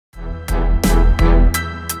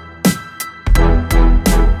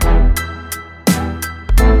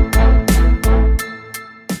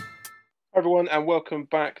Hi everyone, and welcome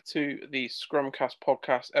back to the Scrumcast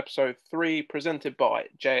podcast, episode 3, presented by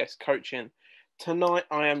JS Coaching. Tonight,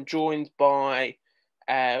 I am joined by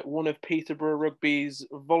one of Peterborough Rugby's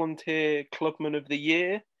volunteer clubman of the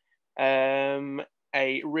year,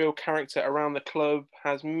 a real character around the club,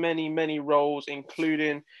 has many roles,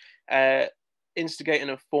 including instigating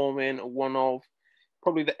and forming one of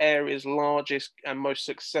probably the area's largest and most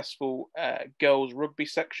successful girls rugby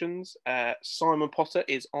sections. Simon Potter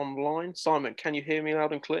is online. Simon, can you hear me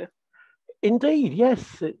loud and clear? Indeed,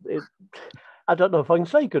 yes. I don't know if I can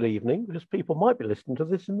say good evening because people might be listening to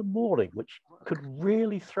this in the morning, which could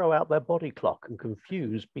really throw out their body clock and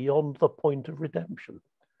confuse beyond the point of redemption.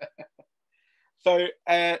 So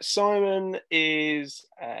Simon is,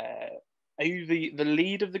 are you the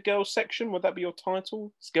lead of the girls section? Would that be your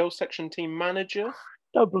title? Girls section team manager?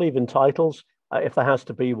 Don't believe in titles. If there has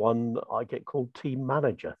to be one, I get called team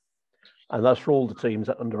manager. And that's for all the teams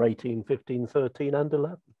at under 18, 15, 13 and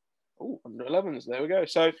 11. Oh, under 11s, there we go.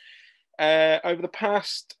 So over the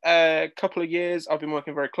past couple of years, I've been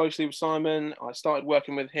working very closely with Simon. I started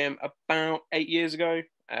working with him about 8 years ago.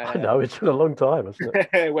 I know, it's been a long time, hasn't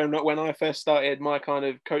it? when I first started my kind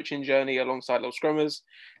of coaching journey alongside Little Scrummers.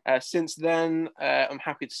 Since then, I'm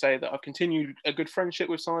happy to say that I've continued a good friendship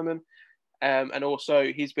with Simon. And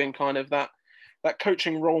also he's been kind of that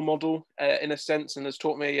coaching role model in a sense, and has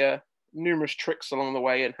taught me numerous tricks along the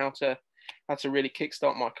way and how to really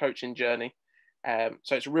kickstart my coaching journey.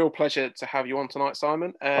 So it's a real pleasure to have you on tonight,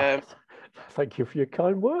 Simon. Thank you for your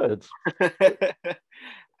kind words.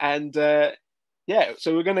 And yeah,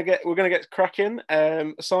 so we're gonna get cracking.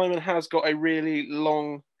 Simon has got a really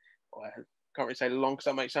long, I can't really say long because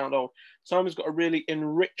that makes it sound old. Simon's got a really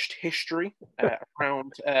enriched history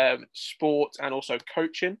around sport and also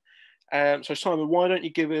coaching. So Simon, why don't you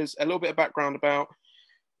give us a little bit of background about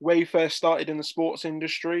where you first started in the sports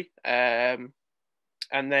industry, and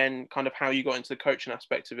then kind of how you got into the coaching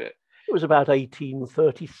aspect of it? It was about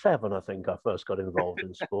 1837, I think, I first got involved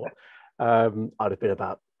in sport. I'd have been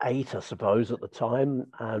about 8, I suppose, at the time.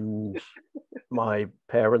 And my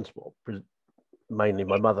parents, well, mainly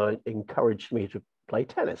my mother, encouraged me to play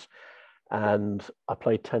tennis. And I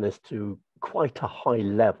played tennis to quite a high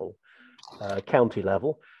level, county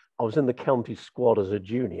level. I was in the county squad as a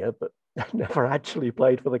junior, but never actually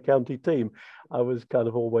played for the county team. I was kind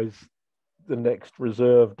of always the next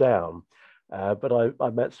reserve down. But I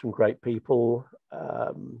met some great people,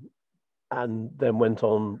 and then went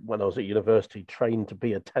on, when I was at university, trained to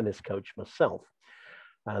be a tennis coach myself.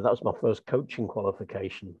 That was my first coaching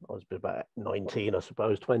qualification. I was about 19, I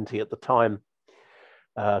suppose, 20 at the time.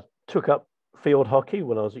 Took up field hockey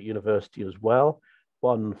when I was at university as well.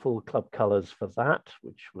 Won full club colours for that,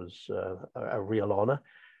 which was a real honour.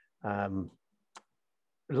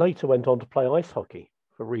 Later went on to play ice hockey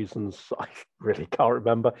for reasons I really can't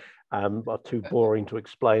remember, are too boring to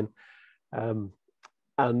explain.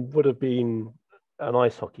 And would have been an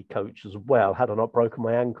ice hockey coach as well, had I not broken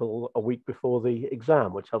my ankle a week before the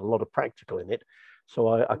exam, which had a lot of practical in it. So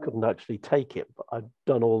I couldn't actually take it, but I'd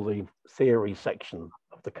done all the theory section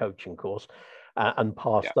of the coaching course and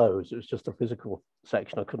passed those. It was just a physical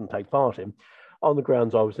section I couldn't take part in, on the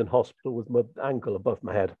grounds I was in hospital with my ankle above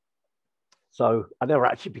my head. So I never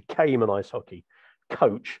actually became an ice hockey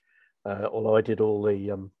coach, although I did all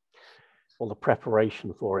the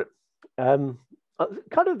preparation for it. I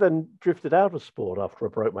kind of then drifted out of sport after I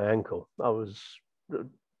broke my ankle. I was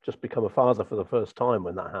just become a father for the first time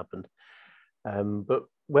when that happened. But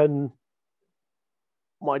when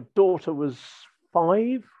my daughter was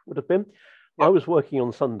 5, would have been, I was working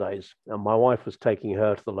on Sundays, and my wife was taking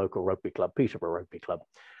her to the local rugby club, Peterborough Rugby Club,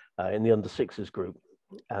 in the under-6s group.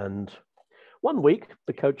 And one week,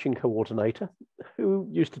 the coaching coordinator, who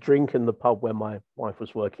used to drink in the pub where my wife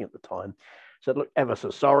was working at the time, said, "Look, ever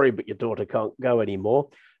so sorry, but your daughter can't go anymore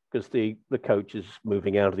because the coach is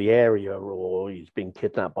moving out of the area, or he's being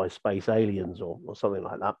kidnapped by space aliens or something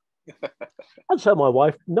like that." And so my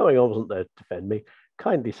wife, knowing I wasn't there to defend me,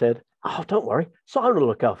 kindly said, "Oh, don't worry, Simon will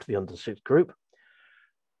look after the under-6 group."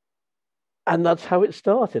 And that's how it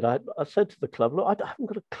started. I said to the club, "Look, I haven't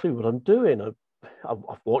got a clue what I'm doing.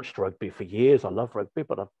 I've watched rugby for years. I love rugby,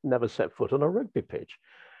 but I've never set foot on a rugby pitch."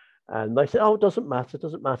 And they said, "Oh, it doesn't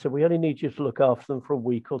matter. We only need you to look after them for a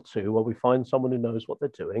week or two while we find someone who knows what they're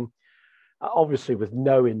doing." Obviously, with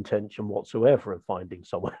no intention whatsoever of finding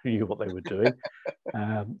someone who knew what they were doing,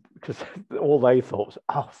 because all they thought was,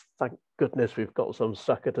 "Oh, thank goodness we've got some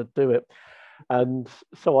sucker to do it." And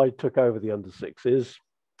so I took over the under-6s,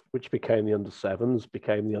 which became the under-7s,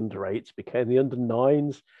 became the under-8s, became the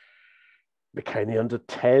under-9s, became the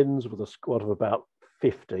under-10s with a squad of about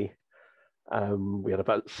 50. We had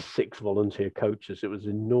about 6 volunteer coaches. It was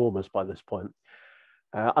enormous by this point.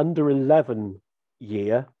 Under 11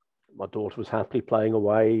 year, my daughter was happily playing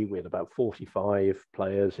away. We had about 45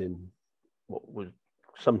 players in what would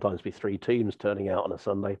sometimes be 3 teams turning out on a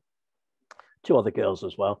Sunday, 2 other girls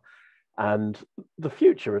as well. And the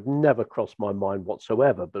future had never crossed my mind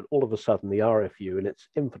whatsoever, but all of a sudden the RFU, in its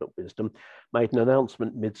infinite wisdom, made an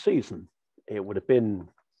announcement mid-season. It would have been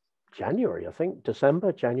January, I think,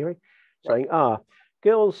 December, January, saying,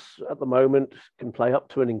 girls at the moment can play up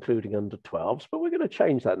to and including under 12s, but we're going to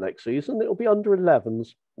change that next season. It'll be under 11s,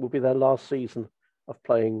 will be their last season of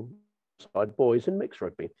playing side boys in mixed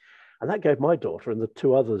rugby. And that gave my daughter and the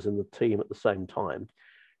 2 others in the team at the same time,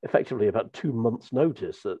 effectively about 2 months'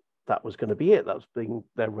 notice that was going to be it. That was being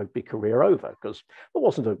their rugby career over, because there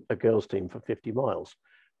wasn't a girls' team for 50 miles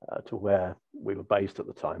to where we were based at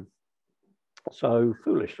the time. So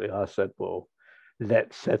foolishly, I said, well,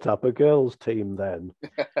 let's set up a girls' team then.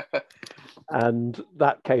 And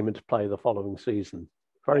that came into play the following season.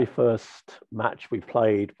 Very first match we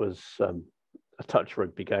played was a touch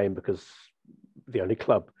rugby game, because the only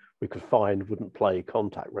club we could find wouldn't play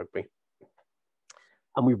contact rugby.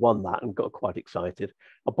 And we won that and got quite excited.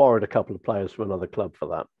 I borrowed a couple of players from another club for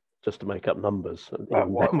that, just to make up numbers. And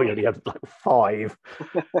then we only had like 5.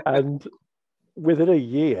 And within a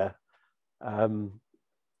year,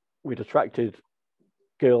 we'd attracted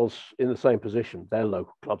girls in the same position. Their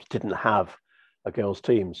local clubs didn't have a girls'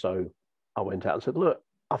 team. So I went out and said, look,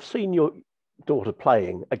 I've seen your daughter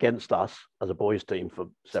playing against us as a boys' team for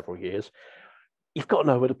several years. You've got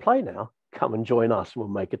nowhere to play now. Come and join us and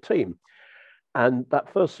we'll make a team. And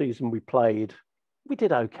that first season we played, we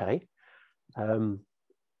did okay.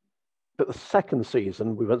 But the second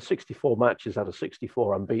season, we went 64 matches out of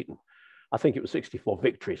 64 unbeaten. I think it was 64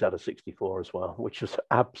 victories out of 64 as well, which was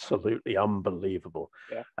absolutely unbelievable.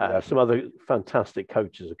 Yeah. Some other fantastic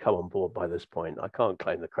coaches have come on board by this point. I can't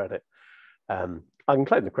claim the credit. I can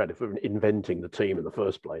claim the credit for inventing the team in the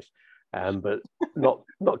first place, but not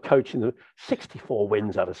coaching them. 64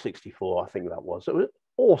 wins out of 64, I think that was. It was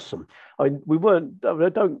awesome. I mean, I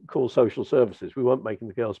don't call social services. We weren't making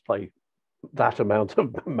the girls play that amount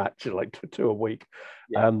of matches, like 2 a week.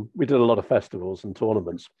 Yeah. We did a lot of festivals and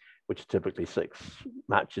tournaments, which are typically 6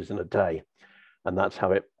 matches in a day. And that's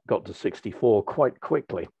how it got to 64 quite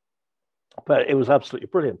quickly. But it was absolutely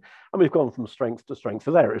brilliant. And we've gone from strength to strength.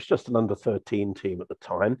 So there, it's just an under 13 team at the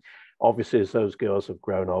time. Obviously, as those girls have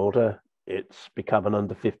grown older, it's become an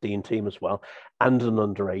under 15 team as well, and an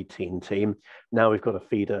under 18 team. Now we've got a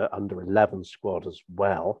feeder under 11 squad as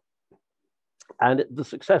well. And the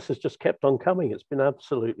success has just kept on coming. It's been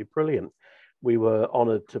absolutely brilliant. We were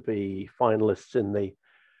honoured to be finalists in the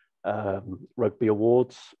Rugby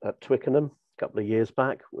Awards at Twickenham a couple of years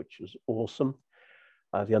back, which was awesome.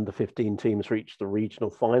 The under 15 teams reached the regional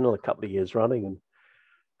final a couple of years running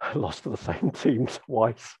and lost to the same team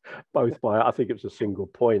twice, both by, I think it was a single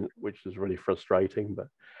point, which was really frustrating. But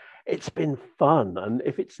it's been fun. And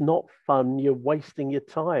if it's not fun, you're wasting your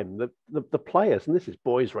time. The players, and this is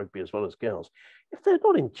boys rugby as well as girls, if they're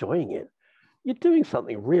not enjoying it, you're doing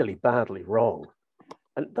something really badly wrong.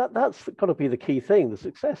 And that's got to be the key thing. The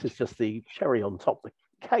success is just the cherry on top of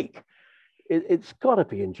the cake. It's got to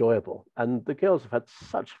be enjoyable. And the girls have had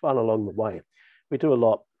such fun along the way. We do a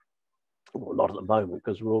lot, well, not at the moment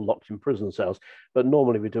because we're all locked in prison cells, but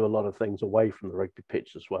normally we do a lot of things away from the rugby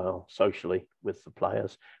pitch as well, socially with the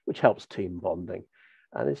players, which helps team bonding.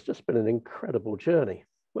 And it's just been an incredible journey.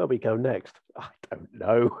 Where we go next, I don't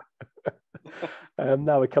know.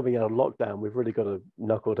 Now we're coming out of lockdown. We've really got to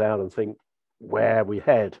knuckle down and think where we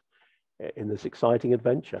head in this exciting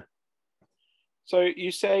adventure. So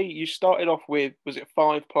you say you started off with, was it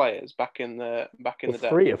 5 players back in the day?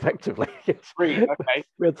 3 effectively. 3, okay.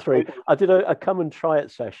 We had 3. I did a come and try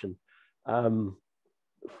it session. 4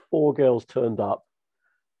 girls turned up,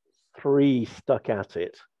 3 stuck at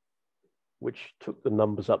it, which took the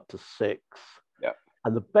numbers up to 6. Yeah.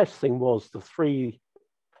 And the best thing was the 3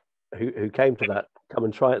 who came to that come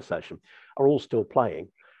and try it session are all still playing.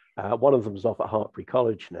 One of them's off at Hartbury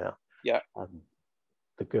College now. Yeah.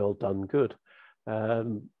 The girl done good.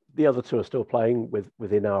 The other 2 are still playing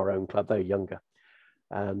within our own club. They're younger.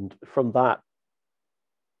 And from that,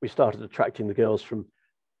 we started attracting the girls from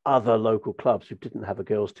other local clubs who didn't have a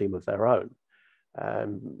girls' team of their own.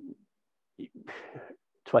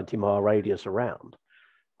 20-mile radius around.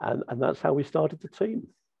 And that's how we started the team.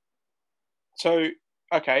 So,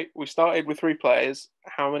 okay, we started with 3 players.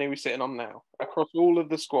 How many are we sitting on now? Across all of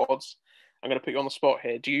the squads, I'm going to put you on the spot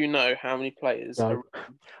here. Do you know how many players? No.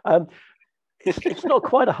 It's not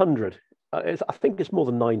quite 100. I think it's more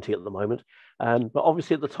than 90 at the moment. But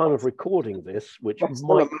obviously at the time of recording this, which That's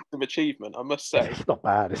still a massive achievement, I must say. It's not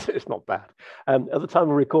bad. It's not bad. At the time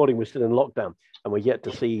of recording, we're still in lockdown, and we're yet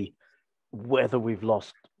to see whether we've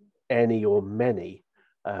lost any or many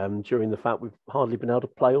during the fact we've hardly been able to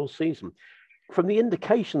play all season. From the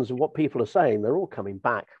indications of what people are saying, they're all coming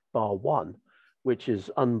back, bar one, which is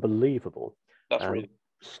unbelievable. That's really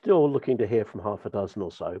still looking to hear from half a dozen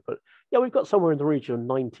or so. But yeah, we've got somewhere in the region of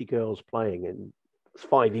 90 girls playing in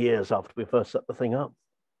 5 years after we first set the thing up.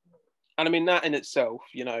 And I mean, that in itself,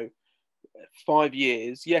 5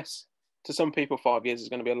 years, yes, to some people, 5 years is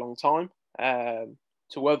going to be a long time.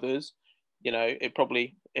 To others, it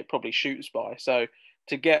probably shoots by. So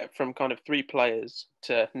to get from kind of 3 players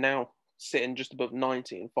to now sitting just above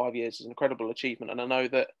 90 in 5 years is an incredible achievement. And I know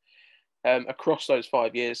that across those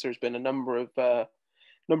 5 years, there's been a number of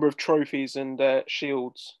trophies and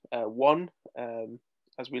shields won.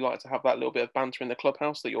 As we like to have that little bit of banter in the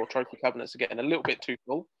clubhouse, that your trophy cabinets are getting a little bit too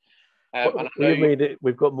full. You mean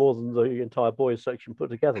we've got more than the entire boys section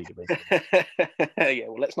put together, you mean? Yeah,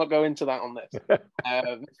 well, let's not go into that on this.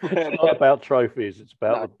 It's not about trophies, it's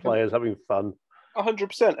about the players having fun.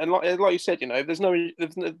 100%. And like you said,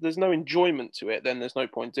 if there's no enjoyment to it, then there's no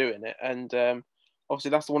point doing it. And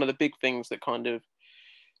obviously that's one of the big things that kind of,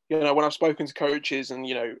 when I've spoken to coaches and,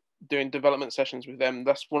 doing development sessions with them,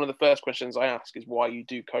 that's one of the first questions I ask is why you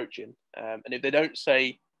do coaching. And if they don't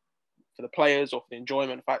say for the players or for the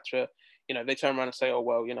enjoyment factor, they turn around and say, oh,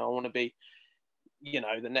 well, I want to be,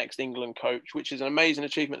 the next England coach, which is an amazing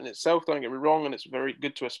achievement in itself. Don't get me wrong. And it's very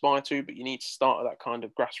good to aspire to, but you need to start at that kind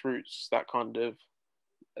of grassroots, that kind of,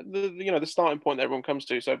 the starting point that everyone comes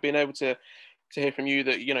to. So being able to hear from you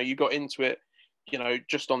that, you got into it,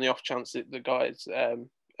 just on the off chance that the guys at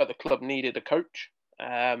the club needed a coach.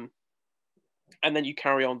 And then you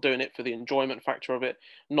carry on doing it for the enjoyment factor of it,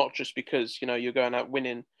 not just because, you're going out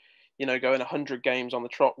winning, going 100 games on the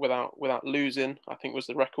trot without losing, I think was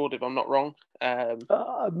the record, if I'm not wrong. I'm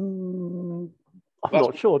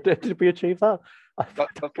not sure. Did we achieve that? I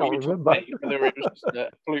can't remember. Whether it was just a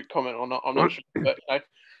fluke comment or not, I'm not sure. But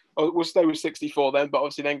we'll stay with 64 then, but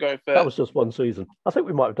obviously then going for... That was just one season. I think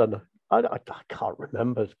we might have done that. I can't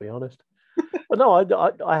remember, to be honest. But no,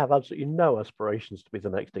 I have absolutely no aspirations to be the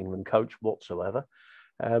next England coach whatsoever.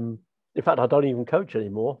 In fact, I don't even coach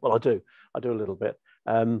anymore. Well, I do a little bit.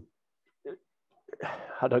 I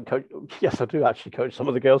don't coach. Yes, I do actually coach some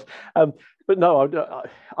of the girls. But no,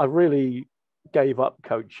 I really gave up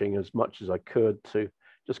coaching as much as I could to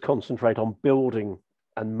just concentrate on building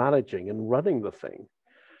and managing and running the thing.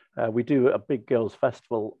 We do a big girls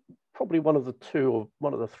festival, probably one of the 2 or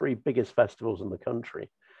one of the 3 biggest festivals in the country.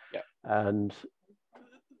 Yeah. And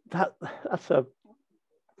that's a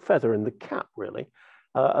feather in the cap, really.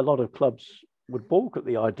 A lot of clubs would balk at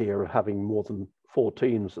the idea of having more than 4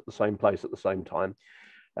 teams at the same place at the same time.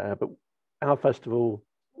 But our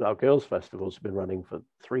girls' festivals have been running for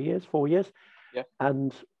 3 years, 4 years. Yeah.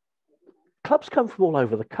 And clubs come from all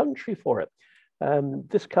over the country for it.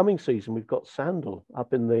 This coming season, we've got Sandal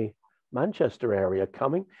up in the Manchester area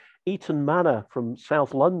coming. Eton Manor from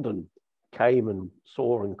South London came and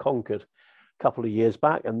saw and conquered a couple of years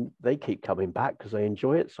back, and they keep coming back because they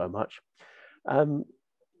enjoy it so much.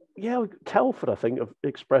 Telford, I think, have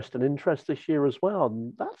expressed an interest this year as well,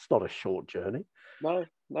 and that's not a short journey. No,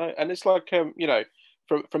 and it's like from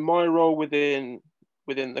my role within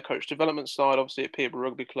the coach development side, obviously at Peterborough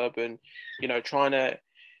Rugby Club, and trying to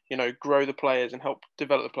grow the players and help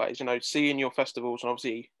develop the players. Seeing your festivals and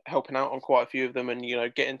obviously helping out on quite a few of them, and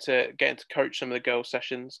getting to coach some of the girls'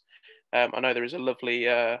 sessions. I know there is a lovely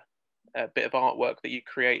bit of artwork that you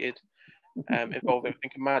created involving, I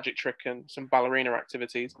think, a magic trick and some ballerina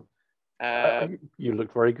activities. You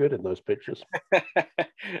look very good in those pictures.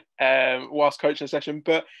 Whilst coaching a session.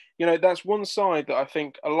 But, that's one side that I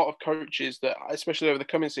think a lot of coaches that, especially over the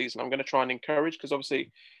coming season, I'm going to try and encourage, because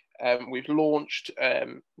obviously we've launched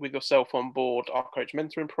with yourself on board our coach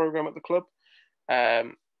mentoring program at the club.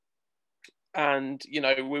 And,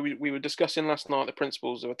 we were discussing last night the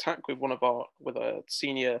principles of attack with a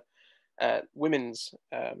senior women's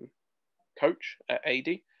coach,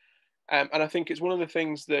 AD. And I think it's one of the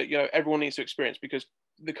things that, everyone needs to experience, because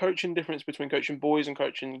the coaching difference between coaching boys and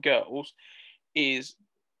coaching girls is,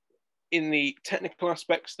 in the technical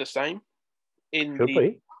aspects, the same. In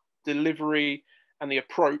the delivery and the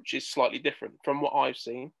approach is slightly different from what I've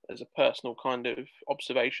seen as a personal kind of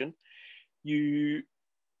observation.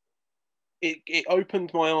 It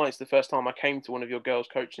opened my eyes the first time I came to one of your girls'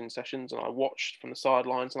 coaching sessions, and I watched from the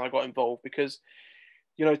sidelines and I got involved, because,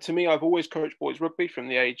 to me, I've always coached boys rugby from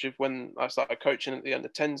the age of when I started coaching at the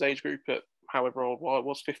under-10s age group at however old I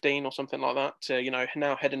was, 15 or something like that, to, you know,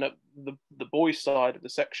 now heading up the boys' side of the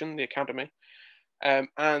section, the academy.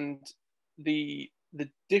 And the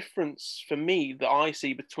difference for me that I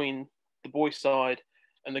see between the boys' side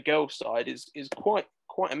and the girls' side is quite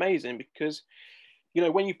amazing, because, you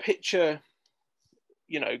know, when you picture,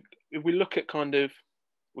 you know, if we look at kind of,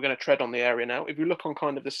 we're going to tread on the area now. If you look on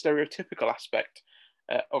kind of the stereotypical aspect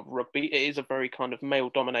of rugby, it is a very kind of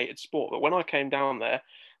male-dominated sport. But when I came down there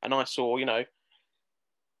and I saw, you know, I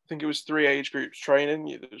think it was 3 age groups training,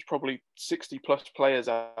 there was probably 60 plus players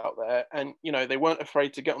out there, and, you know, they weren't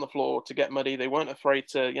afraid to get on the floor, to get muddy. They weren't afraid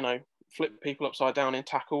to, you know, flip people upside down in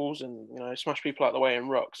tackles and, you know, smash people out of the way in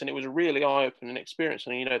rucks. And it was a really eye-opening experience.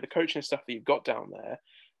 And, you know, the coaching stuff that you've got down there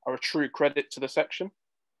are a true credit to the section.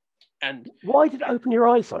 And why did it open your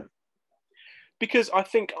eyes though? Because I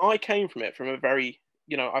think I came from it from a very,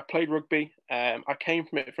 you know, I played rugby. I came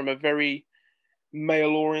from it from a very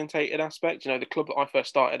male-orientated aspect. You know, the club that I first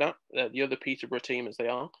started at, the other Peterborough team as they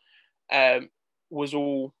are, was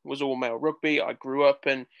all male rugby. I grew up,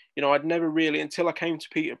 and, you know, I'd never really, until I came to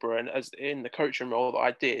Peterborough and as in the coaching role that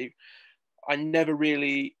I did, I never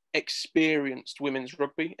really experienced women's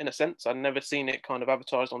rugby in a sense. I'd never seen it kind of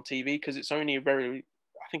advertised on TV, because it's only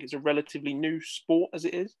I think it's a relatively new sport as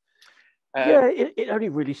it is. Yeah, it only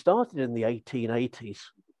really started in the 1880s.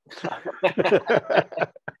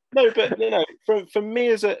 No, but, you know, for me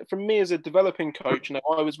as a developing coach, you know,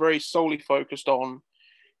 I was very solely focused on,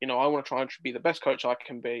 you know, I want to try and be the best coach I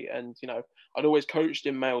can be, and, you know, I'd always coached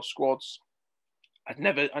in male squads. I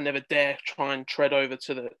never dare try and tread over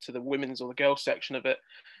to the women's or the girls section of it.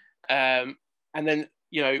 And then,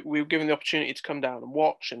 you know, we were given the opportunity to come down and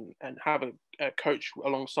watch and have a coach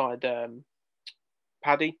alongside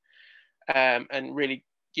Paddy, and really,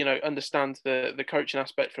 you know, understand the coaching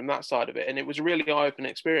aspect from that side of it. And it was a really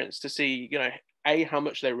eye-opening experience to see, you know, how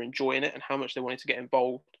much they were enjoying it and how much they wanted to get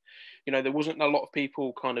involved. You know, there wasn't a lot of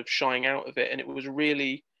people kind of shying out of it, and it was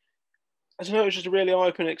really, I don't know, it was just a really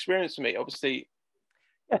eye-opening experience for me. Obviously,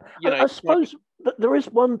 yeah, you know, I suppose there is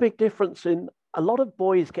one big difference in a lot of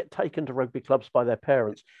boys get taken to rugby clubs by their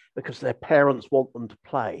parents because their parents want them to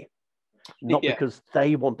play, not because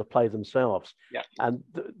they want to play themselves. Yeah. And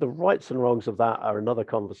the rights and wrongs of that are another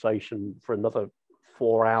conversation for another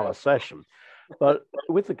 4-hour session. But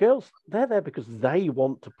with the girls, they're there because they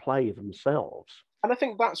want to play themselves. And I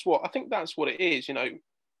think that's what it is. You know,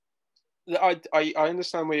 I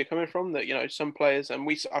understand where you're coming from. That, you know, some players, and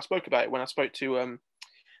I spoke about it when I spoke to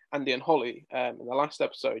Andy and Holly in the last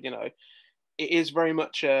episode. You know, it is very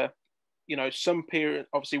much you know, some period.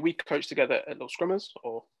 Obviously, we coached together at Little Scrummers,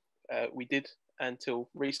 or we did until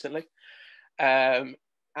recently. And,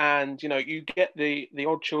 you know, you get the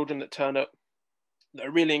odd children that turn up that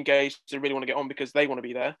are really engaged, they really want to get on because they want to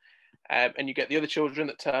be there. And you get the other children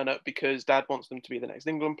that turn up because dad wants them to be the next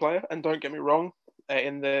England player. And don't get me wrong,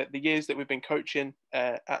 in the years that we've been coaching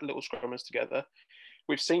at Little Scrummers together,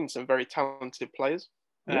 we've seen some very talented players.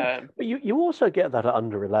 Yeah. But you also get that at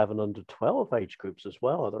under 11, under 12 age groups as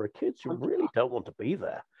well. There are kids who really don't want to be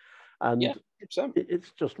there. And yeah,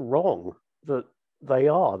 it's just wrong that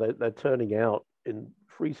they're turning out in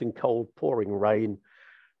freezing cold, pouring rain.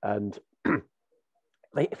 And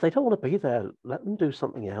if they don't want to be there, let them do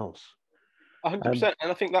something else. 100%.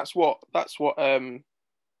 And I think that's what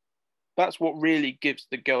really gives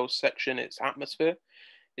the girls section its atmosphere,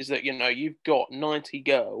 is that, you know, you've got 90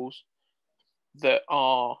 girls that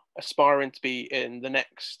are aspiring to be in the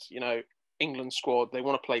next, you know, England squad. They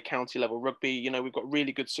want to play county level rugby. You know, we've got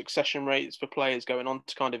really good succession rates for players going on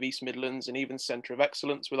to kind of East Midlands and even Centre of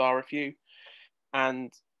Excellence with RFU.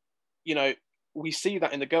 And, you know, we see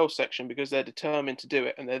that in the girls section because they're determined to do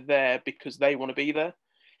it, and they're there because they want to be there.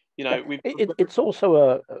 You know, it's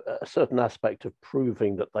also a certain aspect of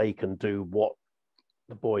proving that they can do what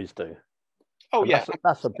the boys do. Oh, and yeah.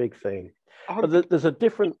 That's a big thing. But there's a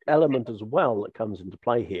different element as well that comes into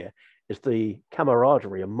play here, is the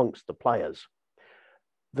camaraderie amongst the players.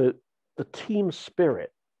 The team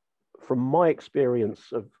spirit, from my experience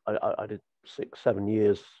of, I did 6-7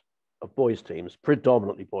 years of boys teams,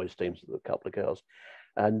 predominantly boys teams with a couple of girls,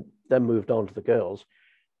 and then moved on to the girls.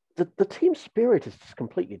 The team spirit is just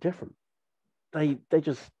completely different. They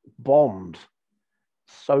just bond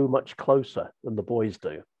so much closer than the boys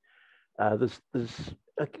do.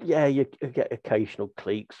 You get occasional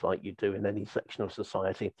cliques like you do in any section of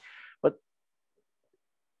society, but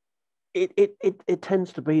it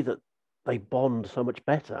tends to be that they bond so much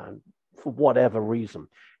better, and for whatever reason,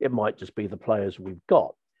 it might just be the players we've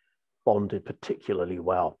got bonded particularly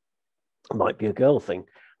well. It might be a girl thing.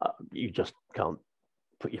 You just can't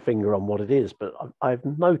put your finger on what it is, but I've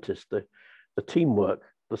noticed the teamwork,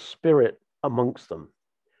 the spirit amongst them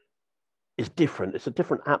is different. It's a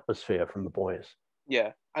different atmosphere from the boys.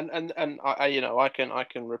 Yeah, and I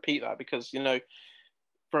can repeat that because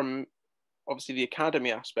from obviously the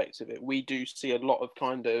academy aspect of it, we do see a lot of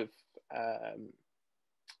kind of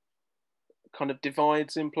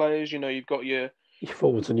divides in players. You've got your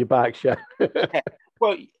forwards and your backs, yeah. Yeah.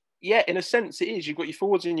 Well, yeah, in a sense it is. You've got your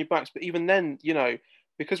forwards and your backs, but even then,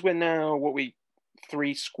 because we're now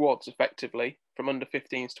 3 squads effectively from under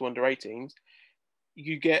 15s to under 18s,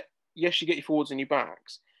 you get your forwards and your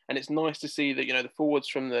backs, and it's nice to see that the forwards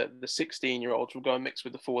from the 16-year-olds will go and mix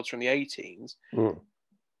with the forwards from the 18s.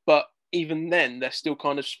 But even then, they're still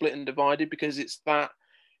kind of split and divided because it's that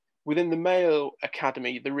within the male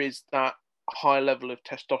academy there is that high level of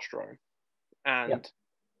testosterone, and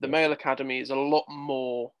the male academy is a lot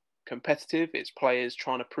more competitive. It's players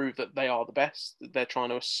trying to prove that they are the best. They're trying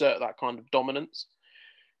to assert that kind of dominance.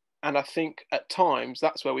 And I think at times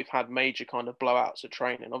that's where we've had major kind of blowouts of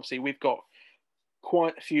training. Obviously, we've got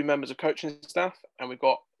quite a few members of coaching staff, and we've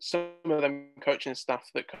got some of them coaching staff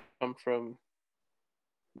that come from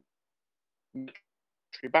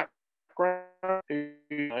military background who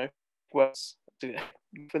works,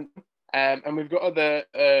 and we've got other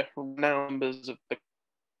members of the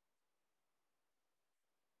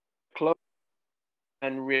club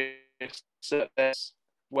and really assert this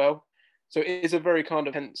well. So it is a very kind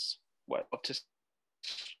of hence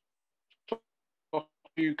to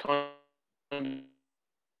you kind of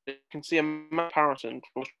you can see a comparison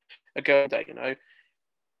for a girl day,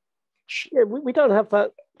 Yeah, we don't have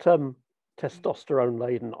that testosterone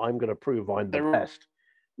laden, I'm going to prove I'm the best,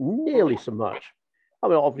 nearly so much. I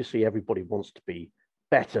mean, obviously everybody wants to be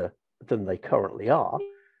better than they currently are.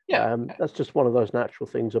 Yeah. That's just one of those natural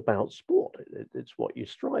things about sport. It's what you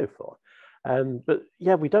strive for. But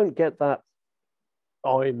yeah, we don't get that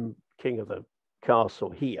I'm king of the castle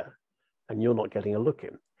here and you're not getting a look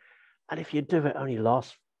in. And if you do, it only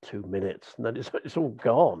lasts 2 minutes and then it's all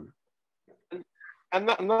gone. And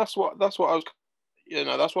that's what I was,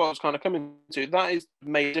 that's what I was kind of coming to. That is the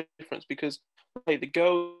major difference because the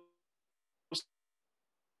girls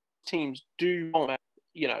teams do,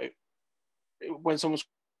 when someone's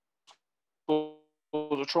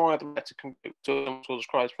a try, the better can scores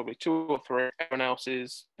tries probably 2 or 3. Everyone else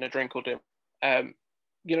is in a drink or dim.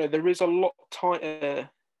 There is a lot tighter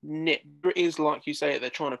knit. It is like you say, they're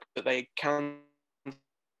trying to that they can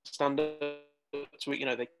stand up to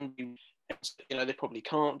it. They can do. They probably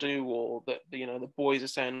can't do, or that the boys are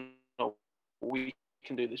saying, "Oh, we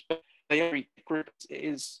can do this." But every group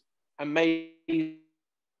is amazing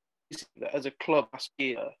that as a club last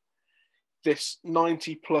year, this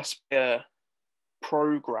 90+ player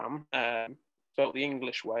program, spelled the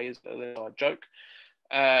English way is a joke,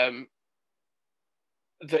 that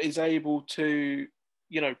is able to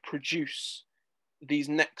produce these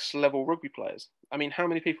next level rugby players. I mean, how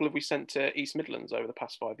many people have we sent to East Midlands over the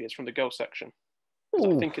past 5 years from the girls section?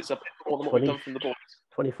 Because I think it's a bit more than what we've done from the boys.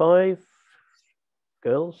 25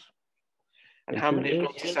 girls. And how many have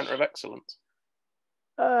gone to Centre of Excellence?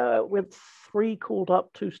 With 3 called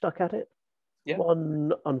up, 2 stuck at it. Yeah.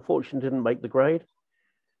 1 unfortunately didn't make the grade.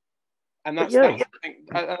 And I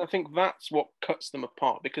think that's what cuts them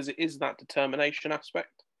apart, because it is that determination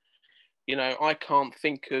aspect. I can't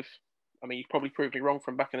think of, I mean, you probably proved me wrong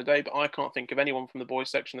from back in the day, but I can't think of anyone from the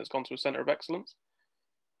boys section that's gone to a Centre of Excellence.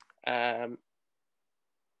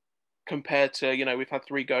 Compared to, we've had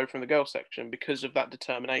 3 go from the girls section because of that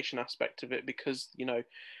determination aspect of it, because,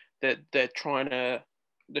 they're trying to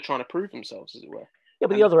prove themselves, as it were. Yeah,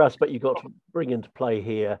 but the other aspect you've got to bring into play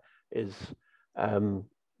here is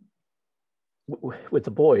with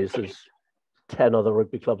the boys, there's 10 other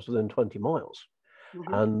rugby clubs within 20 miles.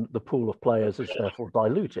 Mm-hmm. And the pool of players is therefore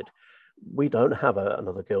diluted. We don't have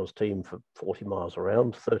another girls team for 40 miles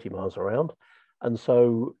around, 30 miles around. And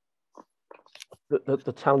so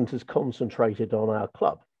the talent is concentrated on our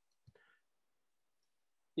club.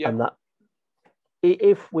 Yeah. And that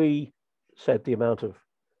if we said the amount of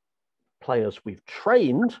players we've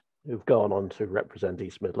trained who've gone on to represent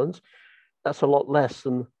East Midlands, that's a lot less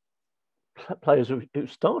than players who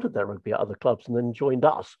started their rugby at other clubs and then joined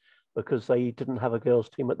us because they didn't have a girls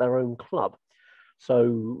team at their own club.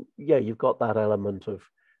 So yeah, you've got that element of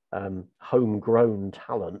homegrown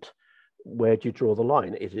talent. Where do you draw the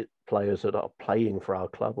line? Is it players that are playing for our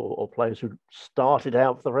club or players who started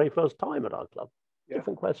out for the very first time at our club? Yeah.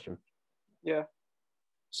 Different question. Yeah.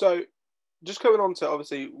 So just going on to,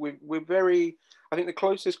 obviously, we're very, I think the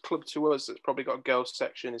closest club to us that's probably got a girls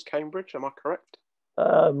section is Cambridge. Am I correct?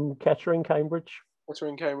 Kettering, Cambridge.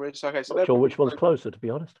 Kettering, Cambridge. Okay, so not sure which one's closer, to be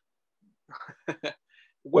honest.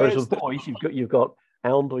 Whereas with boys, you've got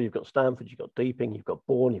Oundle, you've got Stamford, you've got Deeping, you've got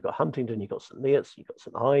Bourne, you've got Huntingdon, you've got St Neots, you've got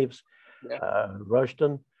St Ives,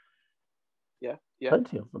 Rushden. Yeah.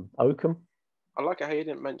 Plenty of them. Oakham. I like how you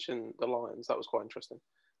didn't mention the Lions. That was quite interesting.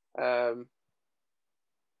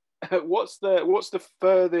 What's the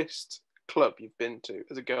furthest club you've been to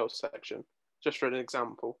as a girls section? Just for an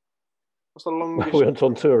example. What's the longest? We went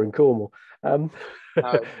on tour in Cornwall. Do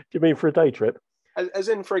you mean for a day trip? As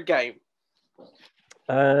in for a game?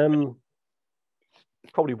 Probably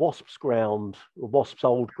Wasps ground, or Wasps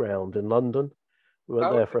old ground in London. We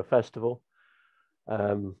went there for a festival.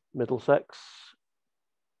 Middlesex.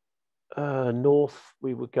 North,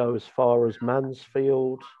 we would go as far as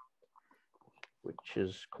Mansfield, which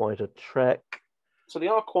is quite a trek. So they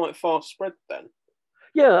are quite far spread then?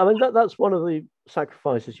 Yeah, I mean, that's one of the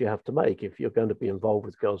sacrifices you have to make if you're going to be involved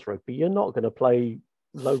with girls rugby. You're not going to play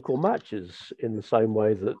local matches in the same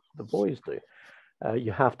way that the boys do.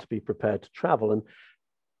 You have to be prepared to travel. And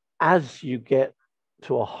as you get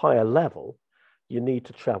to a higher level, you need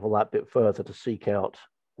to travel that bit further to seek out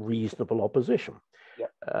reasonable opposition. Yeah.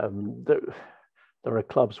 There are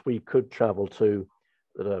clubs we could travel to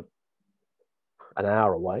that are an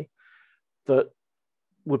hour away that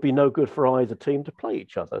would be no good for either team to play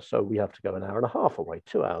each other. So we have to go an hour and a half away,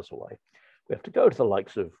 2 hours away. We have to go to the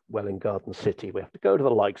likes of Welwyn Garden City. We have to go to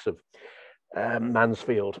the likes of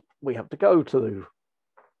Mansfield. We have to go to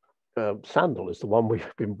Sandal is the one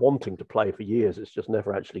we've been wanting to play for years. It's just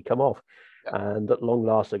never actually come off. Yeah. And at long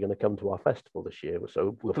last, they're going to come to our festival this year.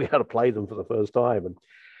 So we had to play them for the first time. And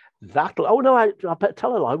I better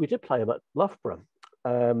tell a lie. We did play them at Loughborough,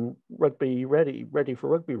 rugby ready for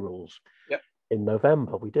rugby rules. Yep. In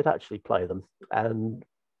November. We did actually play them, and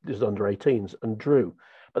this is under 18s and drew.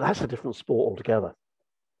 But that's a different sport altogether.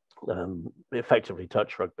 Effectively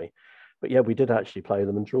touch rugby. But yeah, we did actually play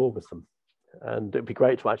them and draw with them. And it'd be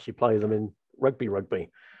great to actually play them in rugby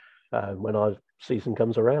when our season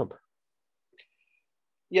comes around.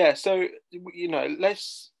 Yeah, so we're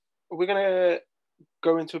going to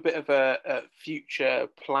go into a bit of a future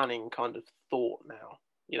planning kind of thought now.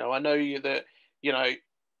 I know that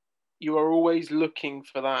you are always looking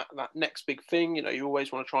for that next big thing. You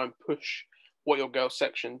always want to try and push what your girls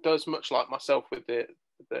section does, much like myself with the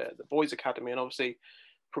boys academy, and obviously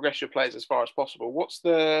progress your players as far as possible. What's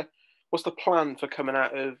the plan for coming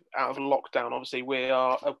out of lockdown? Obviously, we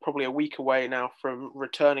are probably a week away now from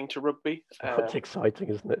returning to rugby. That's exciting,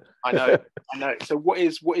 isn't it? I know. So what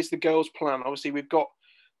is the girls' plan? Obviously, we've got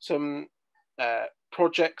some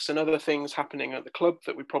projects and other things happening at the club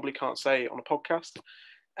that we probably can't say on a podcast.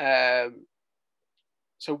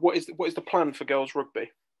 So what is the plan for girls'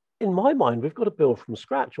 rugby? In my mind, we've got to build from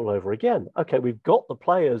scratch all over again. Okay, we've got the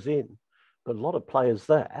players in, a lot of players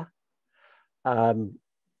there. To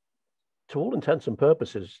all intents and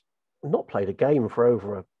purposes, not played a game for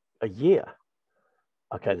over a year.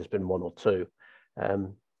 Okay, there's been one or two,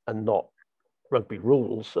 and not rugby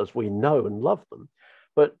rules as we know and love them.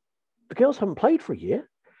 But the girls haven't played for a year.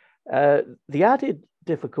 The added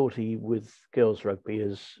difficulty with girls rugby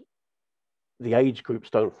is the age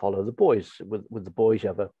groups don't follow the boys. With the boys, you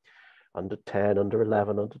have under 10, under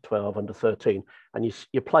 11, under 12, under 13, and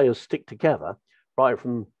your players stick together right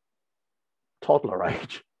from toddler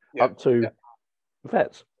age up to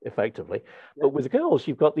vets, effectively. Yeah. But with the girls,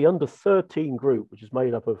 you've got the under 13 group, which is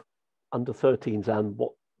made up of under 13s and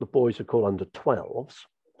what the boys would call under 12s.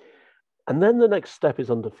 And then the next step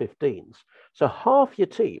is under 15s. So half your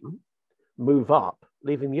team move up,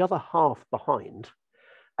 leaving the other half behind,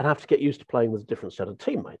 and have to get used to playing with a different set of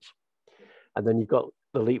teammates. And then you've got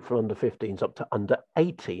the leap from under 15s up to under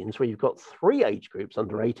 18s, where you've got three age groups,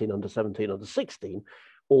 under 18, under 17, under 16,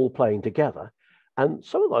 all playing together. And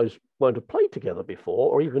some of those won't have played together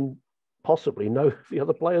before, or even possibly know the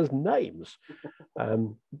other players' names,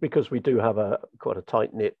 because we do have quite a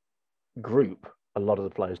tight-knit group. A lot of the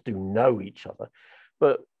players do know each other,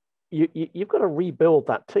 but you've got to rebuild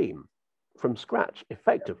that team from scratch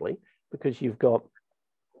effectively, because you've got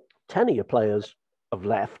 10 of your players have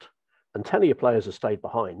left and 10 of your players have stayed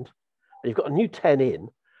behind, and you've got a new 10 in,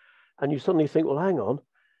 and you suddenly think, well, hang on,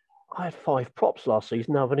 I had 5 props last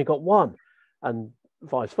season, now I've only got 1, and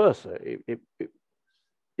vice versa.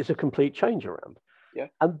 It's a complete change around. Yeah.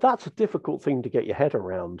 And that's a difficult thing to get your head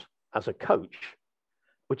around as a coach,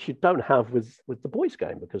 which you don't have with the boys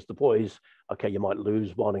game, because the boys, okay, you might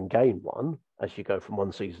lose 1 and gain 1 as you go from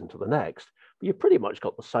one season to the next, but you've pretty much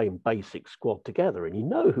got the same basic squad together, and you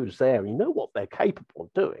know who's there, and you know what they're capable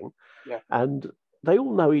of doing. Yeah. And they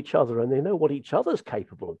all know each other, and they know what each other's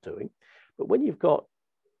capable of doing. But when you've got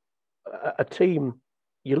a team,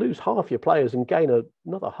 you lose half your players and gain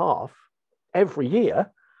another half every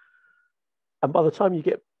year, And by the time you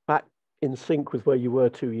get back in sync with where you were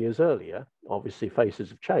 2 years earlier, obviously faces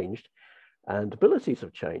have changed and abilities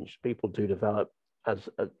have changed. People do develop at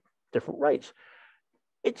different rates.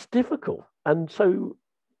 It's difficult. And so,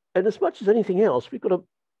 and as much as anything else, we've got to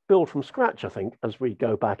build from scratch, I think, as we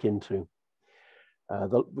go back into,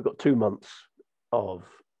 we've got 2 months of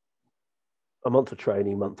a month of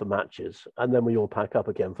training, month of matches, and then we all pack up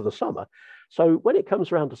again for the summer. So when it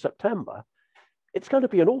comes around to September, it's going to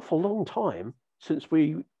be an awful long time since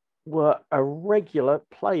we were a regular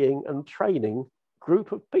playing and training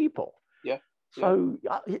group of people. Yeah. So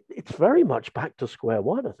it's very much back to square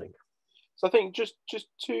one, I think. So I think just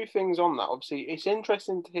two things on that. Obviously, it's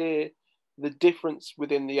interesting to hear the difference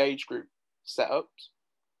within the age group setups.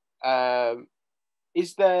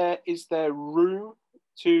 Is there room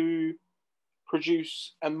to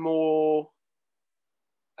produce a more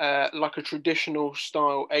like a traditional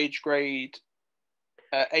style age grade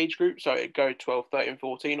age group, so it go 12, 13,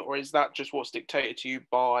 14, or is that just what's dictated to you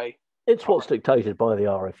by? It's what's dictated by the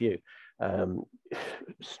RFU.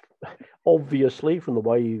 Obviously, from the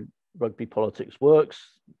way rugby politics works,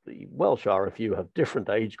 the Welsh RFU have different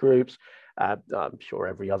age groups. I'm sure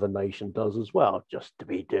every other nation does as well, just to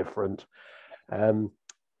be different.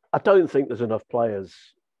 I don't think there's enough players.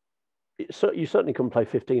 You certainly couldn't play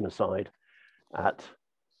 15 aside at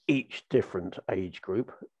each different age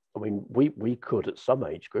group. I mean, we could at some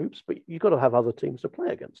age groups, but you've got to have other teams to play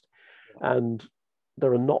against. And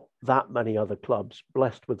there are not that many other clubs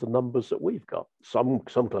blessed with the numbers that we've got. Some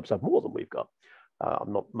clubs have more than we've got.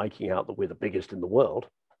 I'm not making out that we're the biggest in the world.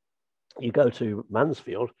 You go to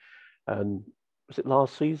Mansfield, and was it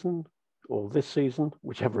last season or this season,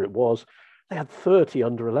 whichever it was, they had 30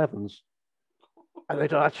 under 11s, and they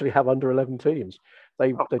don't actually have under 11 teams.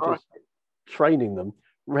 They're just training them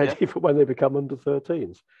ready for when they become under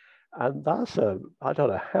 13s. And that's I don't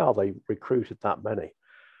know how they recruited that many,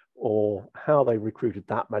 or how they recruited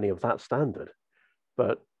that many of that standard.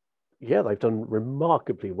 But yeah, they've done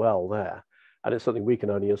remarkably well there. And it's something we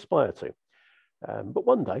can only aspire to. But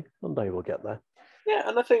one day we'll get there. Yeah,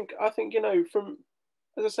 and I think from,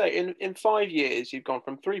 as I say, in 5 years you've gone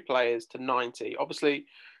from 3 players to 90. Obviously,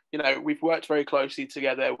 we've worked very closely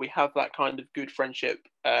together. We have that kind of good friendship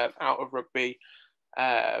out of rugby,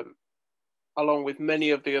 along with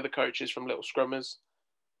many of the other coaches from Little Scrummers,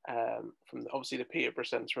 from obviously the Peterborough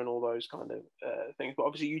Centre and all those kind of things. But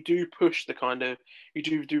obviously you do push you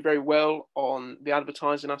do very well on the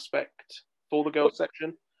advertising aspect for the girls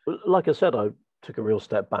section. Like I said, I took a real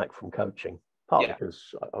step back from coaching, partly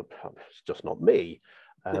because it's just not me.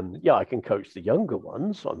 I can coach the younger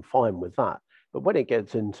ones. I'm fine with that. But when it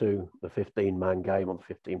gets into the 15-man game or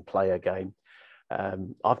the 15-player game,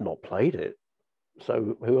 I've not played it.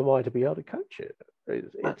 So who am I to be able to coach it?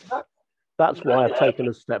 That's why I've taken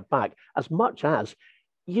a step back. As much as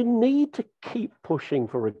you need to keep pushing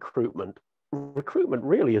for recruitment. Recruitment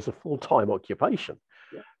really is a full-time occupation.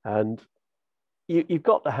 Yeah. And you've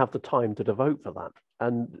got to have the time to devote for that.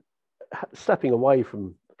 And stepping away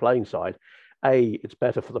from the playing side, it's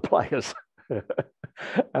better for the players.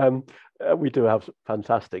 We do have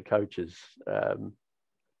fantastic coaches, and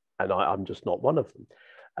I'm just not one of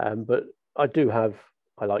them. But I do have,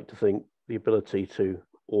 I like to think, the ability to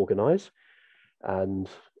organise, and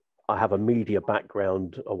I have a media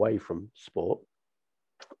background away from sport,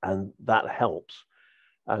 and that helps.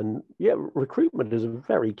 And recruitment is a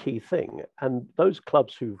very key thing. And those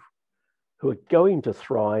clubs who are going to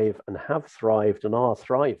thrive and have thrived and are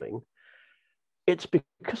thriving, it's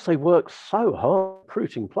because they work so hard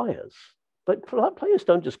recruiting players. But players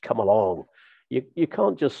don't just come along. You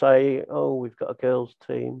can't just say, oh, we've got a girls'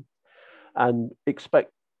 team and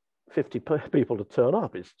expect 50 people to turn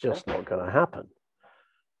up. It's just not going to happen.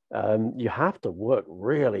 You have to work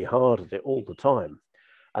really hard at it all the time.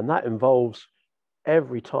 And that involves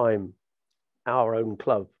every time our own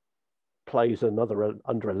club plays another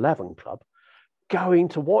under 11 club, going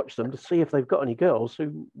to watch them to see if they've got any girls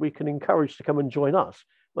who we can encourage to come and join us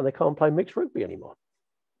when they can't play mixed rugby anymore.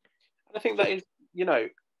 And I think that is,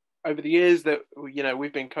 over the years that,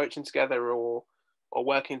 we've been coaching together or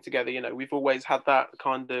working together, we've always had that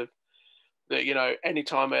kind of, that,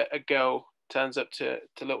 anytime a girl turns up to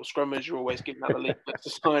Little Scrummers, you're always giving out the leaflet to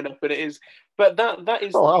sign up. And it is, but that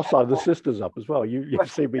is. Oh, I'll sign the sisters up as well.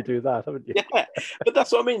 You've seen me do that, haven't you? Yeah, but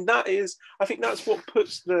that's what I mean. I think that's what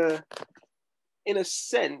puts in a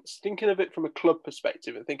sense, thinking of it from a club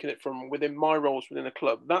perspective and thinking it from within my roles within a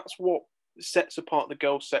club, that's what sets apart the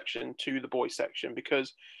girls section to the boys section,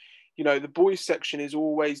 because, the boys section is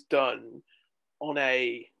always done on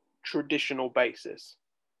a traditional basis.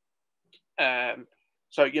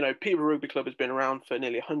 So, Peterborough Rugby Club has been around for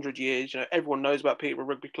nearly 100 years. Everyone knows about Peterborough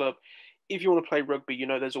Rugby Club. If you want to play rugby,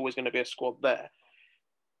 there's always going to be a squad there.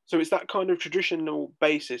 So it's that kind of traditional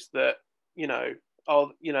basis that, you're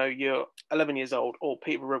 11 years old, or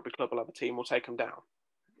Peterborough Rugby Club will have a team, we'll take them down.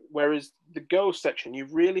 Whereas the girls section,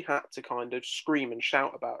 you've really had to kind of scream and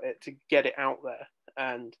shout about it to get it out there.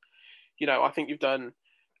 And, I think you've done,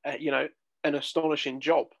 an astonishing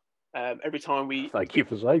job. Every time Thank you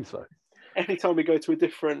for saying so. Anytime we go to a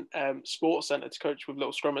different sports centre to coach with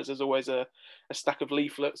little scrummers, there's always a stack of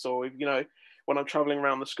leaflets, or when I'm travelling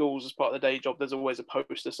around the schools as part of the day job, there's always a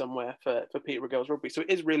poster somewhere for Peterborough Girls Rugby. So it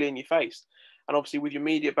is really in your face. And obviously with your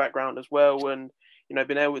media background as well, and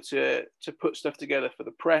being able to put stuff together for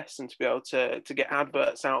the press and to be able to get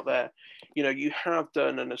adverts out there, you have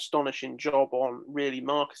done an astonishing job on really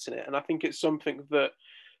marketing it. And I think it's something that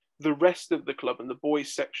the rest of the club and the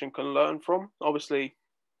boys section can learn from. Obviously,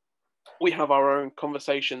 we have our own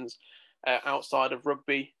conversations outside of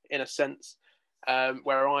rugby, in a sense,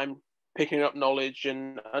 where I'm picking up knowledge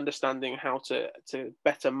and understanding how to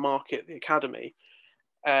better market the academy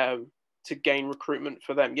to gain recruitment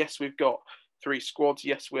for them. Yes, we've got 3 squads.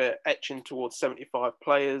 Yes, we're etching towards 75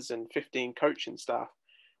 players and 15 coaching staff.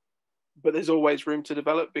 But there's always room to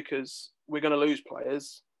develop, because we're going to lose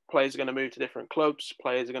players. Players are going to move to different clubs.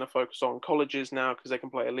 Players are going to focus on colleges now because they can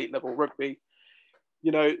play elite level rugby.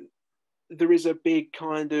 There is a big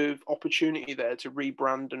kind of opportunity there to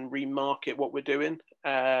rebrand and remarket what we're doing.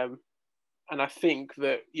 And I think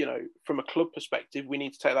that, from a club perspective, we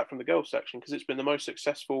need to take that from the girls section, because it's been the most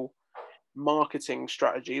successful marketing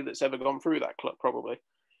strategy that's ever gone through that club, probably.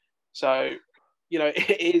 So,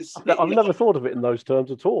 it is. I've never thought of it in those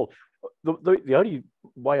terms at all. The only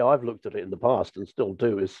way I've looked at it in the past, and still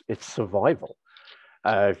do, is it's survival.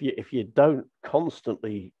 If you don't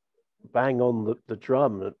constantly bang on the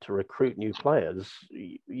drum to recruit new players,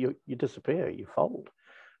 you disappear, you fold.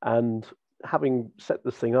 And having set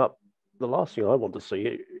this thing up, the last thing I want to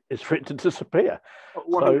see is for it to disappear.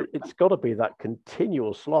 100%. So it's got to be that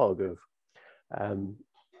continual slog of,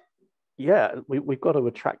 we've got to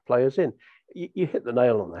attract players in. You hit the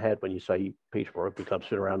nail on the head when you say Peterborough Rugby Club's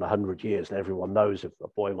been around 100 years and everyone knows if a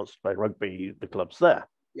boy wants to play rugby, the club's there.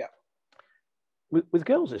 Yeah. With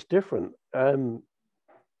girls, it's different.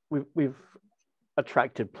 We've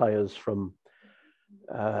attracted players from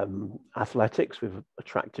athletics. We've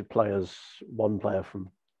attracted players, one player from,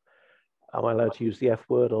 am I allowed to use the F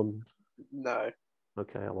word on? No.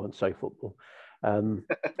 Okay, I won't say football.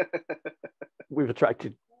 We've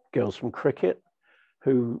attracted girls from cricket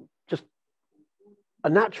who just are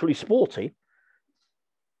naturally sporty,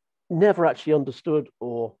 never actually understood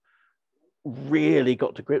or really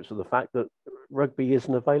got to grips with the fact that rugby is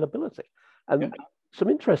an availability. And some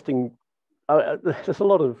interesting, there's a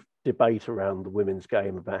lot of debate around the women's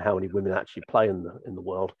game about how many women actually play in the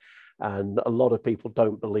world. And a lot of people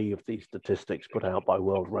don't believe these statistics put out by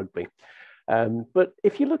World Rugby. But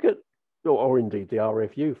if you look at, or indeed the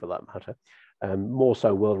RFU for that matter, more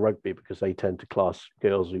so World Rugby, because they tend to class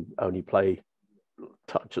girls who only play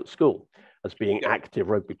touch at school as being active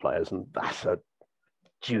rugby players. And that's a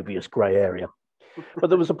dubious grey area. But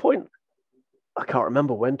there was a point, I can't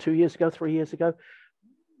remember when, 2 years ago, 3 years ago,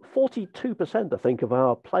 42%, I think, of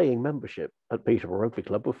our playing membership at Peterborough Rugby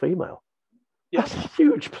Club were female. Yeah. That's a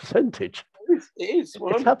huge percentage. It is.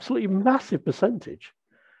 Well, it's absolutely massive percentage.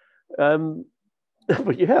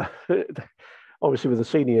 But yeah, obviously with the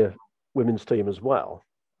senior women's team as well.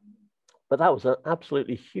 But that was an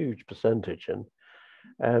absolutely huge percentage.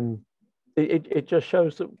 And it just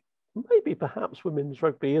shows that maybe perhaps women's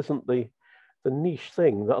rugby isn't the niche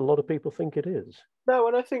thing that a lot of people think it is. No,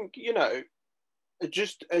 and I think,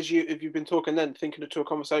 just as if you've been talking then, thinking to a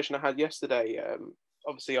conversation I had yesterday,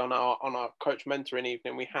 obviously on our coach mentoring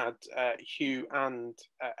evening, we had Hugh and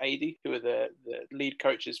Adi, who are the lead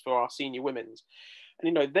coaches for our senior women's.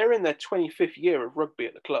 And, they're in their 25th year of rugby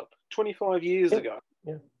at the club. 25 years ago,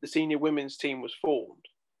 the senior women's team was formed.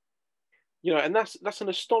 And that's an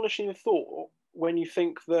astonishing thought when you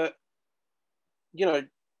think that,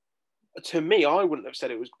 to me, I wouldn't have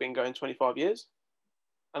said it was been going 25 years.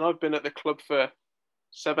 And I've been at the club for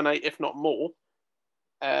 7, 8, if not more.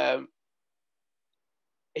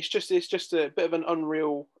 It's just a bit of an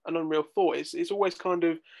unreal thought. It's always kind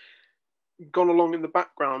of gone along in the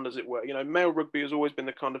background, as it were. Male rugby has always been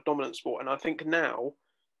the kind of dominant sport, and I think now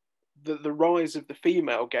the rise of the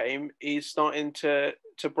female game is starting to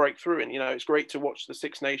break through. And it's great to watch the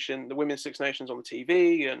Women's Six Nations on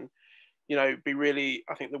TV, and be really.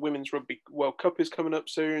 I think the Women's Rugby World Cup is coming up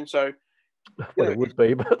soon, so. Well, it would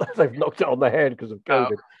be, but they've knocked it on the head because of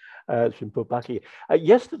COVID. It's been put back here.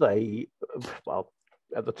 Yesterday, well,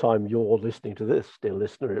 at the time you're listening to this, dear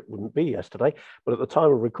listener, it wouldn't be yesterday, but at the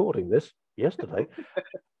time of recording this, yesterday,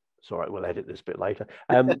 it's all right, we'll edit this bit later.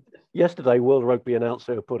 Yesterday, World Rugby announced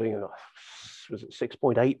they were putting, was it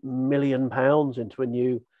 £6.8 million into a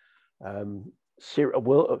new I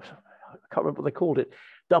can't remember what they called it,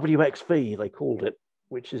 WXV they called it,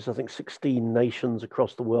 which is I think 16 nations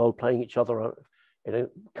across the world playing each other in a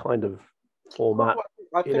kind of format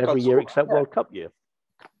in every year except World Cup year.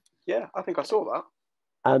 Yeah, I think I saw that.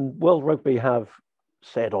 And World Rugby have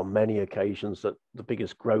said on many occasions that the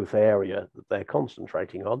biggest growth area that they're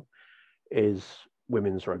concentrating on is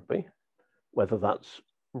women's rugby. Whether that's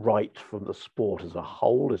right from the sport as a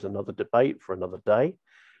whole is another debate for another day,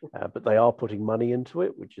 but they are putting money into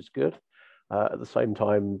it, which is good. At the same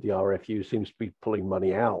time, the RFU seems to be pulling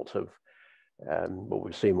money out of, well,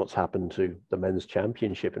 we've seen what's happened to the men's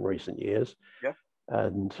championship in recent years. Yeah.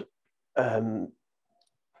 And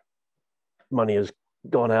money has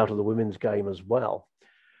gone out of the women's game as well.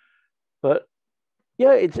 But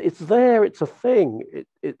yeah, it's there, it's a thing.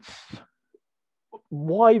 It's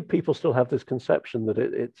why people still have this conception that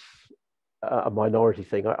it's a minority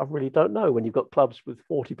thing. I really don't know. When you've got clubs with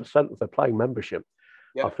 40% of their playing membership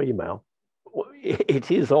are female,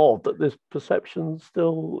 it is odd that this perception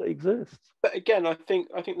still exists. But again, I think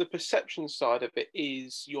the perception side of it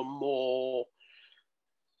is your more,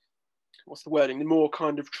 what's the wording? The more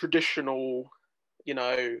kind of traditional, and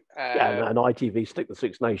ITV stick the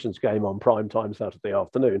Six Nations game on prime time Saturday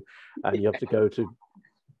afternoon, and you have to go to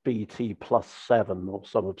BT +7 or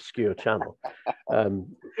some obscure channel,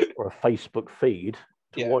 or a Facebook feed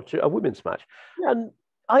to watch a women's match. And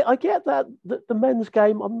I get that the men's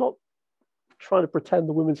game, I'm not trying to pretend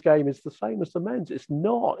the women's game is the same as the men's. It's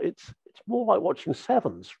not. It's more like watching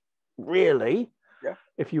sevens, really. Yeah.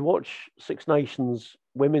 If you watch Six Nations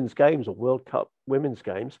women's games or World Cup women's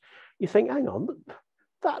games, you think, hang on,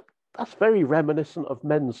 that's very reminiscent of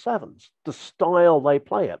men's sevens, the style they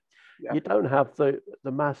play it. Yeah. You don't have the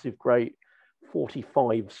massive, great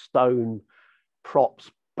 45-stone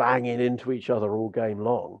props banging into each other all game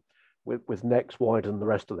long with necks wider than the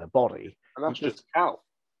rest of their body. And that's just a cow.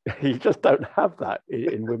 You just don't have that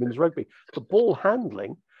in women's rugby. The ball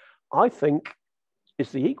handling, I think, is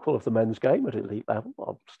the equal of the men's game at elite level.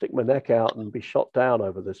 I'll stick my neck out and be shot down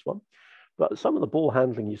over this one. But some of the ball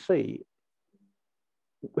handling you see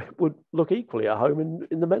would look equally at home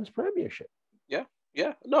in the men's premiership.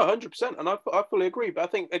 Yeah, no, 100%. And I fully agree. But I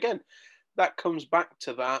think, again, that comes back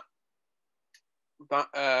to that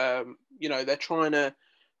they're trying to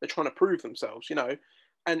prove themselves,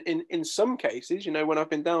 and in some cases, when I've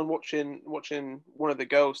been down watching one of the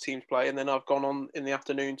girls teams play, and then I've gone on in the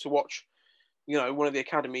afternoon to watch, one of the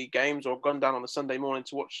academy games, or gone down on the Sunday morning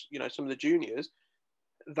to watch, some of the juniors,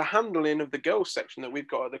 the handling of the girls section that we've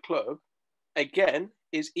got at the club, again,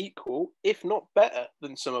 is equal, if not better,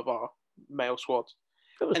 than some of our male squads.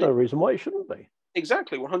 There's no reason why it shouldn't be.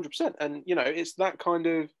 Exactly, 100%. And, it's that kind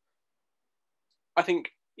of, I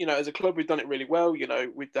think, as a club, we've done it really well.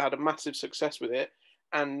 We've had a massive success with it.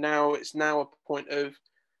 And now it's a point of,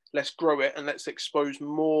 let's grow it and let's expose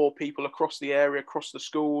more people across the area, across the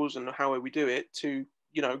schools, and how we do it to,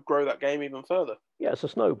 grow that game even further. Yeah, it's a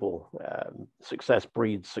snowball. Success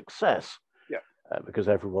breeds success. Yeah. Because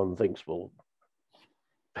everyone thinks, well,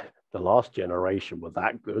 the last generation were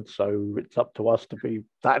that good, so it's up to us to be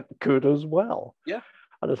that good as well. Yeah.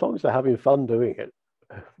 And as long as they're having fun doing it,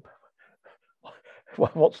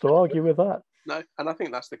 what's to argue with that? No, and I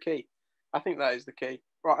think that's the key. I think that is the key.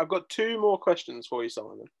 Right, I've got 2 more questions for you,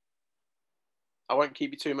 Simon. I won't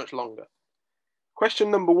keep you too much longer.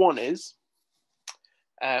 Question number 1 is,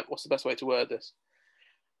 what's the best way to word this?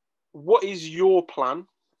 What is your plan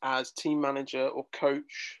as team manager or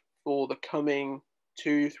coach for the coming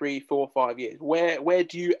 2, 3, 4, 5 years? Where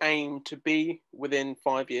do you aim to be within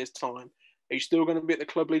 5 years' time? Are you still going to be at the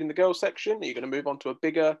club leading the girls section? Are you going to move on to a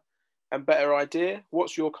bigger and better idea?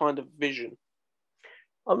 What's your kind of vision?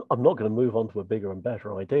 I'm not going to move on to a bigger and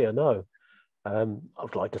better idea, no.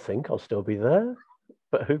 I'd like to think I'll still be there,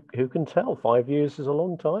 but who can tell? 5 years is a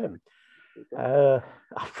long time. I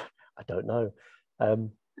don't know.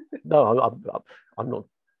 No, I'm not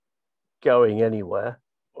going anywhere,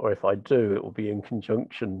 or if I do, it will be in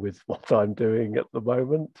conjunction with what I'm doing at the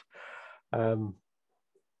moment.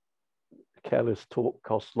 Careless talk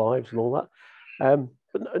costs lives and all that.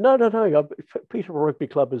 But no. Peterborough Rugby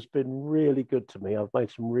Club has been really good to me. I've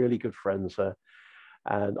made some really good friends there,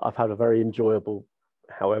 and I've had a very enjoyable,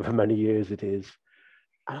 however many years it is.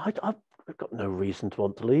 And I've got no reason to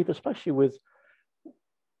want to leave, especially with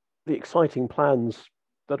the exciting plans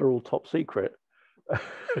that are all top secret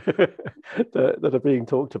that are being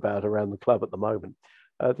talked about around the club at the moment.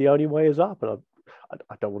 the only way is up. And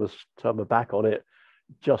I don't want to turn my back on it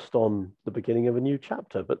just on the beginning of a new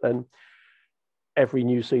chapter. But then every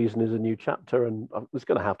new season is a new chapter. And there's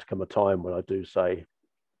going to have to come a time when I do say,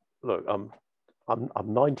 look, I'm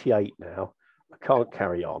 98 now. I can't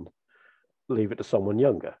carry on. Leave it to someone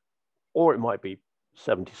younger. Or it might be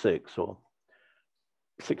 76 or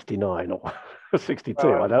 69 or 62.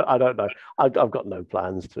 I don't know. I've got no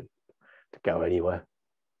plans to go anywhere.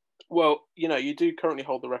 Well, you do currently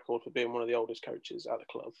hold the record for being one of the oldest coaches at the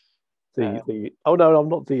club. Oh no, I'm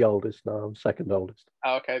not the oldest. No, I'm second oldest.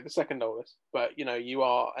 Okay, the second oldest. But you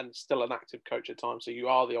are, and still an active coach at times, so you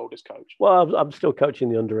are the oldest coach. Well, I'm still coaching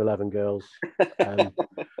the under 11 girls, and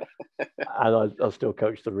I still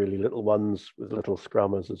coach the really little ones with little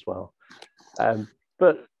scrummers as well.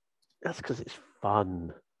 But that's because it's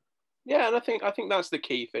fun. Yeah, and I think that's the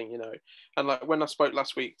key thing, And like when I spoke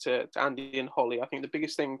last week to Andy and Holly, I think the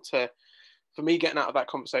biggest thing for me getting out of that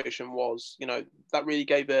conversation was, that really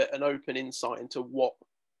gave an open insight into what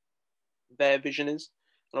their vision is.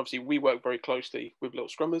 And obviously we work very closely with little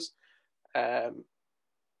scrummers. And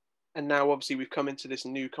now obviously we've come into this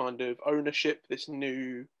new kind of ownership, this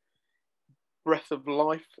new breath of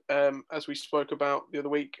life, as we spoke about the other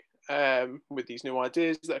week, with these new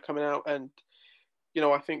ideas that are coming out. And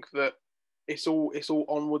I think that it's all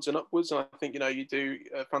onwards and upwards, and I think you do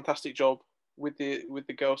a fantastic job with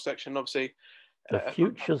the girls section. Obviously, the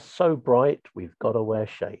future's so bright, we've got to wear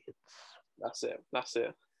shades. That's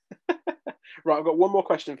it. Right, I've got one more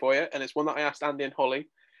question for you, and it's one that I asked Andy and Holly,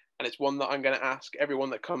 and it's one that I'm going to ask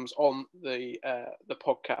everyone that comes on the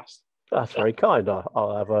podcast. That's very kind.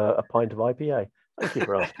 I'll have a pint of IPA. Thank you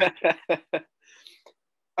for asking.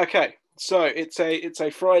 Okay, so it's a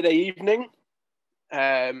Friday evening.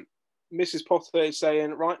 Mrs. Potter is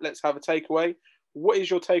saying, right, let's have a takeaway. What is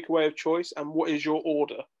your takeaway of choice, and what is your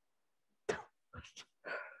order?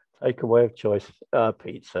 Takeaway of choice,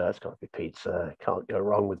 pizza. It's got to be pizza. Can't go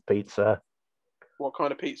wrong with pizza. What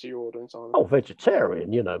kind of pizza are you ordering, Simon? Oh,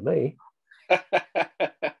 vegetarian. You know me.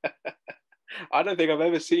 I don't think I've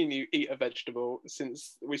ever seen you eat a vegetable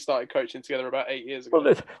since we started coaching together about 8 years ago. Well,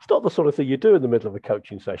 it's not the sort of thing you do in the middle of a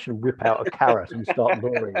coaching session, whip out a carrot and start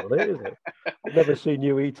gnawing on it, is it? I've never seen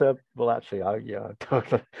you eat a... Well, actually, yeah,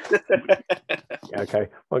 okay,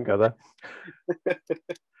 won't go there.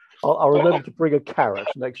 I'll remember to bring a carrot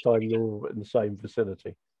next time you're in the same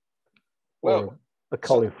vicinity. Or a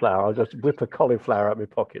cauliflower. I'll just whip a cauliflower out of my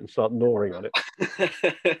pocket and start gnawing on it.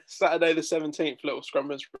 Saturday the 17th, Little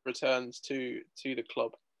Scrummers returns to the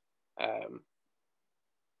club,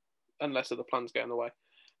 unless other plans get in the way.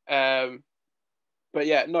 But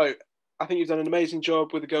yeah, no, I think you've done an amazing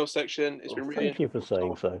job with the girls section. It's been really. Thank you for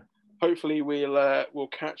saying so. Hopefully, we'll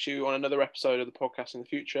catch you on another episode of the podcast in the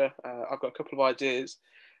future. I've got a couple of ideas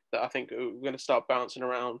that I think we're going to start bouncing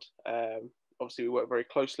around. Obviously, we work very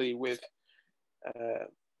closely with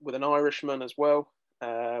an Irishman as well.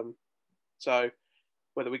 So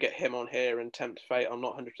whether we get him on here and tempt fate, I'm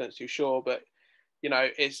not 100% too sure. But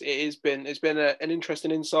it's been an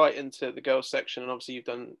interesting insight into the girls section, and obviously you've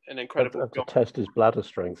done an incredible job. To test his bladder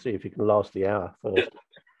strength, see if he can last the hour first.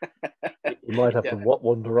 You might have to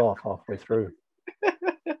wander off halfway through.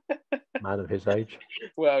 Man of his age.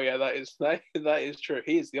 Well, yeah, that is true.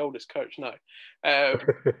 He is the oldest coach, no.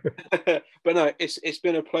 But no, it's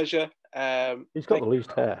been a pleasure. He's got the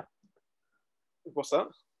least hair. What's that?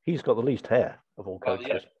 He's got the least hair of all coaches.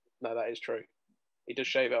 Yeah. No, that is true. He does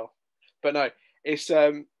shave it off. But no, it's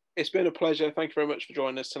been a pleasure. Thank you very much for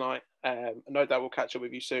joining us tonight. No doubt we'll catch up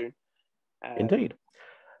with you soon. Indeed.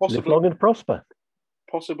 Live long and prosper.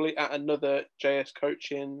 Possibly at another JS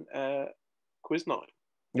coaching quiz night.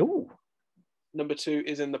 Ooh. Number 2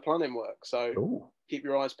 is in the planning work, so keep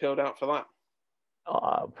your eyes peeled out for that.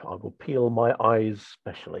 I will peel my eyes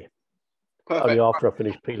specially. Perfect. Only after I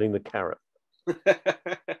finish peeling the carrot.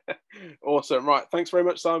 Awesome. Right. Thanks very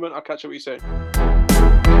much, Simon. I'll catch up with you soon.